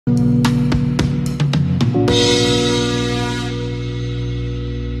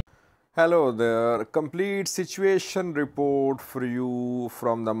Hello there. Complete situation report for you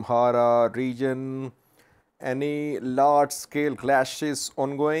from the Amhara region. Any large scale clashes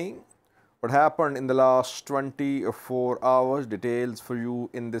ongoing? What happened in the last 24 hours? Details for you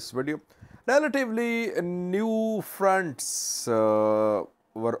in this video. Relatively new fronts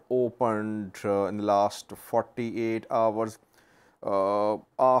were opened in the last 48 hours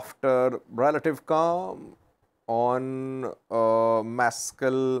after relative calm on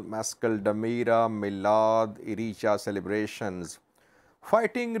Maskal, Damira, Milad, Iricha celebrations.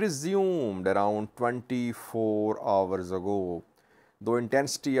 Fighting resumed around 24 hours ago. Though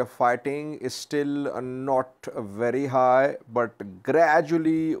intensity of fighting is still not very high, but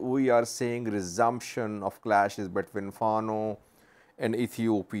gradually we are seeing resumption of clashes between Fano and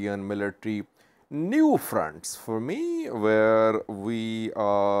Ethiopian military. New fronts for me where we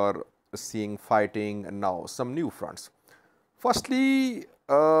are seeing fighting now, some new fronts. Firstly,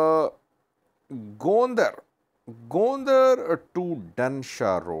 Gondar. Gondar to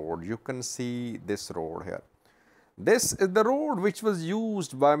Dansha road. You can see this road here. This is the road which was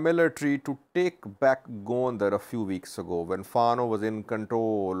used by military to take back Gondar a few weeks ago when Fano was in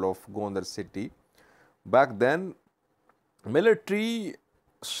control of Gondar city. Back then, military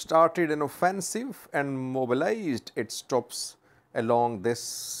started an offensive and mobilized its troops along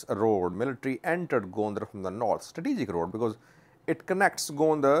this road. Military entered Gondar from the north, strategic road because it connects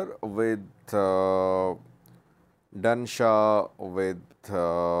Gondar with Dansha, with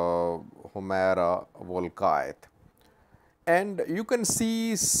Amhara, Volkait. And you can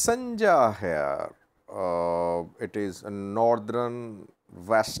see Sanja here. It is a northern,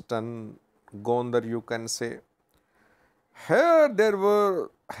 western Gondar, you can say. Here there were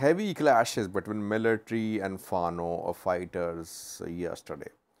heavy clashes between military and Fano fighters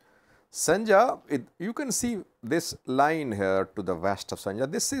yesterday. Sanja, you can see this line here to the west of Sanja.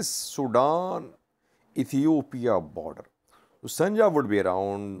 This is Sudan Ethiopia border. So Sanja would be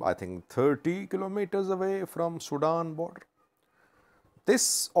around, I think, 30 kilometers away from Sudan border.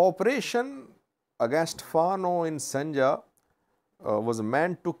 This operation against Fano in Sanja was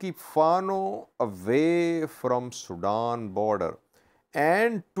meant to keep Fano away from Sudan border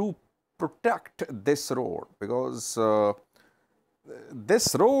and to protect this road because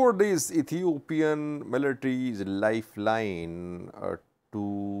this road is Ethiopian military's lifeline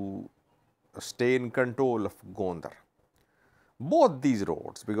to stay in control of Gondar. Both these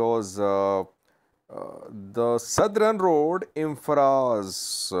roads, because the southern road,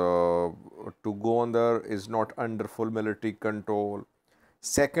 Infras to Gondar, is not under full military control.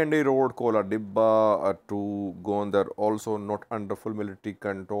 Secondary road, Kola Dibba to Gondar, also not under full military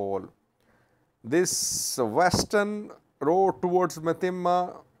control. This western road towards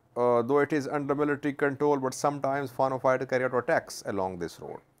Metimma, though it is under military control, but sometimes Fano fighters carry out attacks along this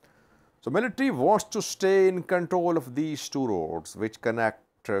road. So military wants to stay in control of these two roads which connect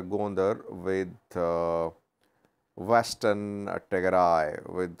Gondar with western Tigray,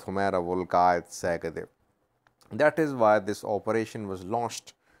 with Amhara, Volkait, Sagade. That is why this operation was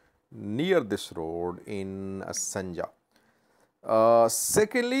launched near this road in Sanja.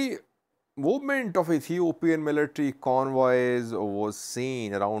 Secondly, movement of Ethiopian military convoys was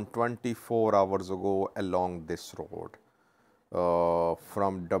seen around 24 hours ago along this road.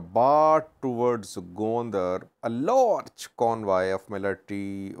 From Dabar towards Gondar, a large convoy of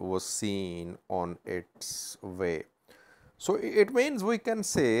military was seen on its way. So it means we can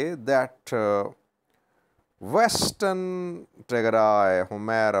say that Western Tigray,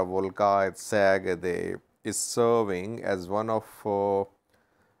 Amhara, Volkait, Sagade is serving as one of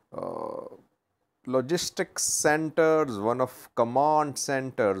logistics centers, one of command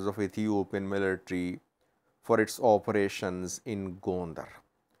centers of Ethiopian military for its operations in Gondar.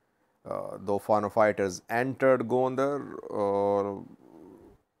 Though Fano fighters entered Gondar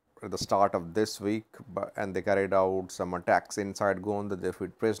at the start of this week and they carried out some attacks inside Gondar, they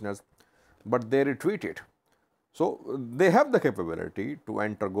freed prisoners, but they retreated. So they have the capability to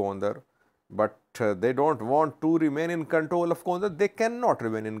enter Gondar, but they don't want to remain in control of Gondar. They cannot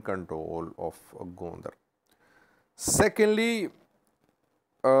remain in control of Gondar. Secondly,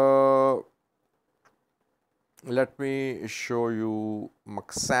 let me show you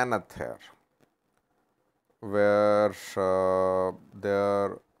Maksanath here, where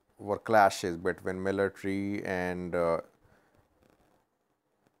there were clashes between military and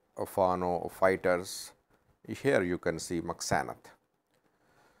Fano fighters. Here you can see Maksanath.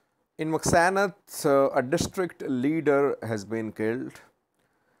 In Maksanath, a district leader has been killed.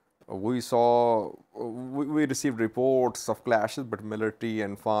 We received reports of clashes between military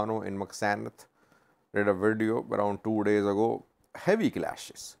and Fano in Maksanath. Read a video around 2 days ago. Heavy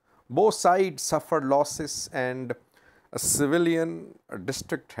clashes. Both sides suffered losses, and a civilian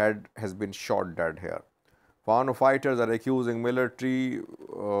district head has been shot dead here. Fano fighters are accusing military,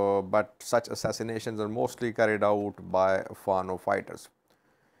 but such assassinations are mostly carried out by Fano fighters.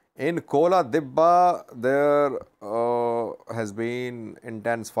 In Kola Dibba, there has been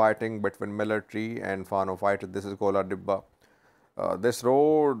intense fighting between military and Fano fighters. This is Kola Dibba. This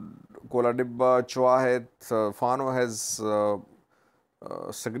road, Kola Dibba, Chuahet, Fano has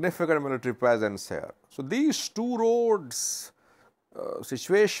significant military presence here. So these two roads,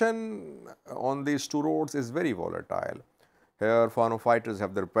 situation on these two roads is very volatile. Here Fano fighters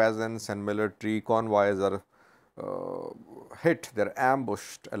have their presence and military convoys are hit, they're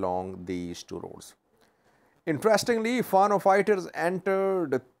ambushed along these two roads. Interestingly, Fano fighters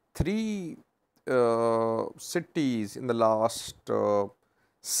entered three cities in the last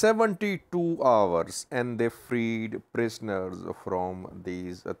 72 hours and they freed prisoners from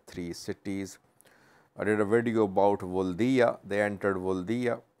these three cities. I did a video about Vuldia. They entered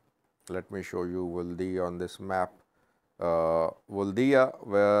Vuldia. Let me show you Vuldia on this map. Vuldia,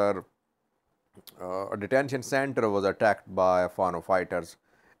 where a detention center was attacked by Fano fighters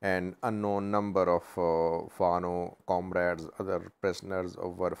and unknown number of Fano comrades, other prisoners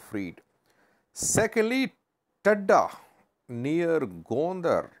were freed. Secondly, Tadda near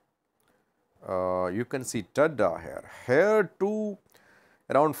Gondar. You can see Tadda here. Here too,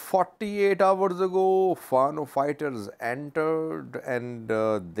 around 48 hours ago, Fano fighters entered and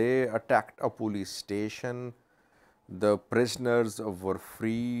they attacked a police station. The prisoners were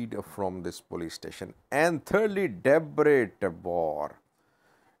freed from this police station. And thirdly, Debre Tabor.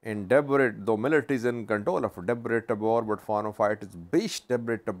 In Debre, though military is in control of Debre Tabor, but Fano fighters breached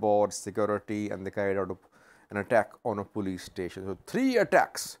Debre Tabor's security and they carried out an attack on a police station. So, three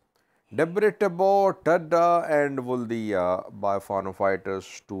attacks, Debre Tabor, Tadda and Vuldia by Fano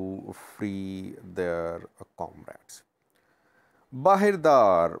fighters to free their comrades.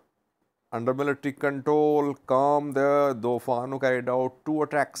 Bahirdar, under military control, calm there, though Fano carried out two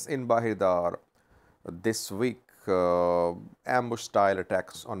attacks in Bahirdar this week, ambush style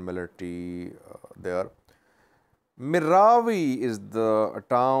attacks on military there. Miravi is the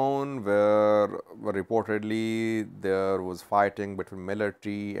town where reportedly there was fighting between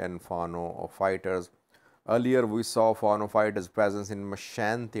military and Fano fighters. Earlier we saw Fano fighters' presence in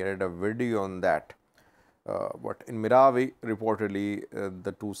Mashanti. I did a video on that. But in Miravi, reportedly,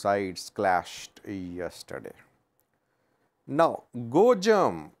 the two sides clashed yesterday. Now,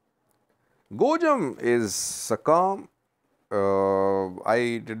 Gojam. Gojam is calm.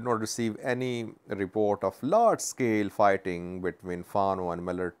 I did not receive any report of large-scale fighting between Fano and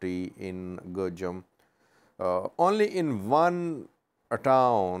military in Gojam. Only in one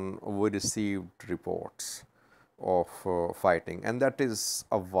town we received reports of fighting, and that is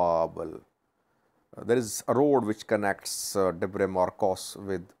Awabal. There is a road which connects Debre Marcos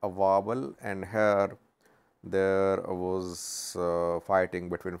with Awabal, and here there was fighting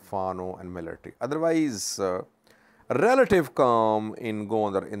between Fano and military. Otherwise, relative calm in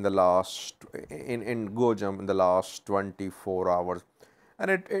Gondar in the last, in Gojam in the last 24 hours.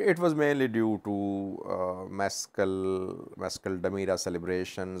 And it was mainly due to Mescal Damira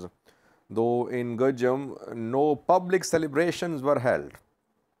celebrations. Though in Gojam, no public celebrations were held.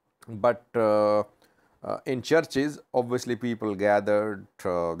 But in churches, obviously people gathered.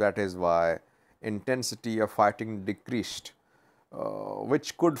 That is why intensity of fighting decreased,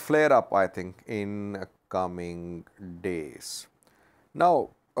 which could flare up, I think, in coming days. Now,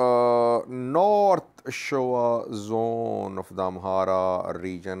 North Showa zone of the Amhara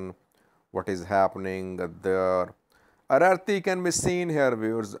region, what is happening there? Ararti can be seen here,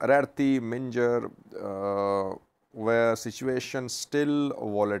 viewers. Ararti, Minjar, where situation still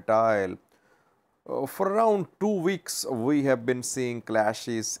volatile. For around 2 weeks, we have been seeing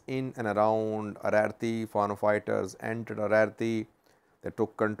clashes in and around Ararti. Fano fighters entered Ararti. They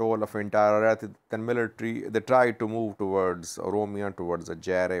took control of entire Ararti. Then military, they tried to move towards Oromia, towards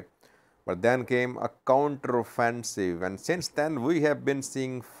Ajare. But then came a counter-offensive. And since then, we have been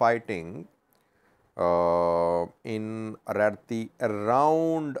seeing fighting in Ararti,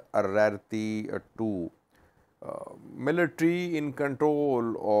 around Ararti 2. Military in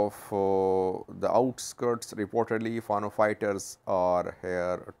control of the outskirts. Reportedly, Fano fighters are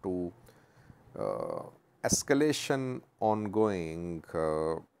here to escalation ongoing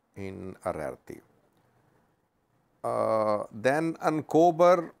in Ararti. Then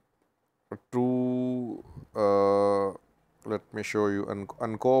Ankobar to let me show you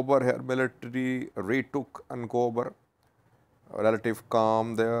Ankobar here. Military retook Ankobar. Relative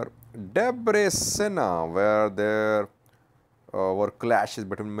calm there. Debrecen, where there were clashes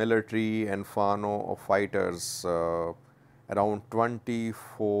between military and Fano fighters around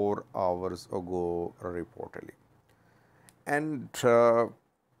 24 hours ago reportedly. And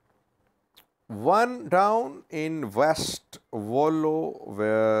one down in West Wollo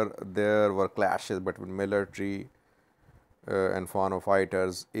where there were clashes between military and Fano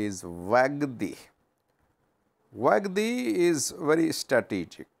fighters is Wagdi. Wagdi is very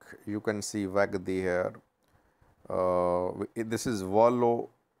strategic. You can see Wagdi here. This is Wollo,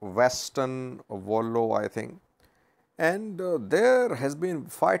 Western Wollo, I think. And there has been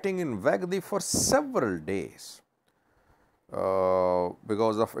fighting in Wagdi for several days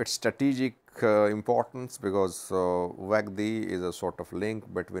because of its strategic importance, because Wagdi is a sort of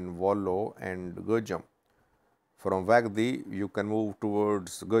link between Wollo and Gujam. From Wagdi, you can move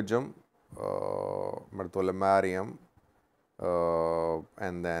towards Gujam, Martola Mariam,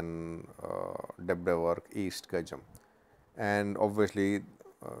 and then Debrework, East Gujam. And obviously,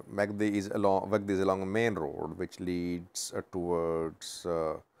 Wagdi is along a main road which leads towards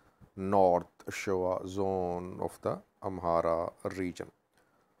North Shoa zone of the Amhara region.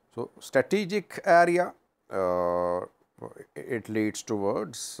 So, strategic area, it leads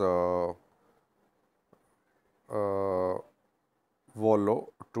towards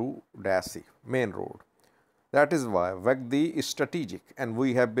Wollo to Dassi, main road. That is why Wagdi is strategic, and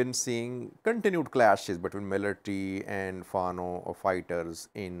we have been seeing continued clashes between military and Fano fighters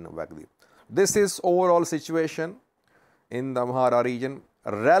in Wagdi. This is overall situation in the Amhara region.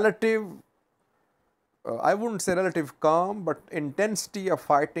 Relative, I wouldn't say relative calm, but intensity of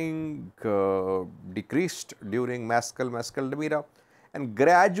fighting decreased during Meskel Demira, and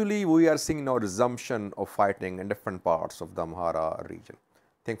gradually we are seeing now resumption of fighting in different parts of the Amhara region.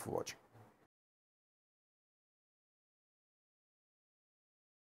 Thanks for watching.